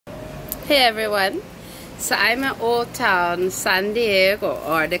Hey everyone, so I'm in Old Town San Diego,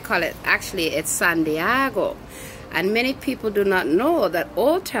 or they call it, actually it's San Diego, and many people do not know that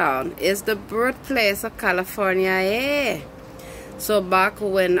Old Town is the birthplace of California. Yeah. So back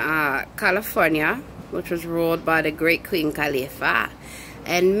when California, which was ruled by the great Queen Khalifa,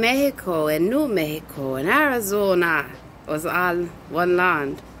 and Mexico and New Mexico and Arizona was all one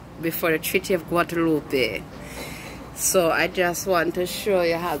land before the Treaty of Guadalupe. So I just want to show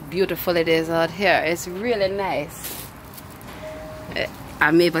you how beautiful it is out here. It's really nice.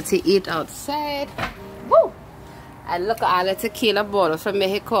 I'm able to eat outside. Woo! And look at all the tequila bottles from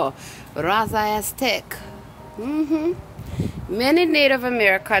Mexico. Raza Aztec. Many Native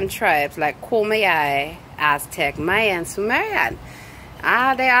American tribes like Kumeyaay, Aztec, Mayan, Sumerian.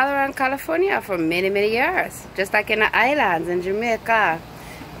 They all around California for many years. Just like in the islands in Jamaica,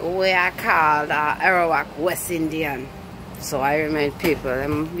 where I called Arawak West Indian. So I remind people,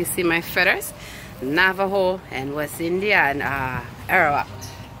 you see my feathers? Navajo and West Indian, Arawak.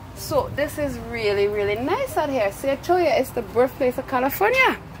 So this is really nice out here. See, I told you it's the birthplace of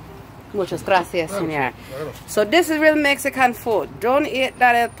California. Muchas gracias, señor. So this is real Mexican food. Don't eat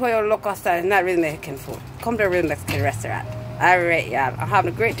that El Pollo Loco style. It's not real Mexican food. Come to a real Mexican restaurant. Alright, y'all. I'm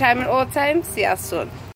having a great time in Old Time. See you soon.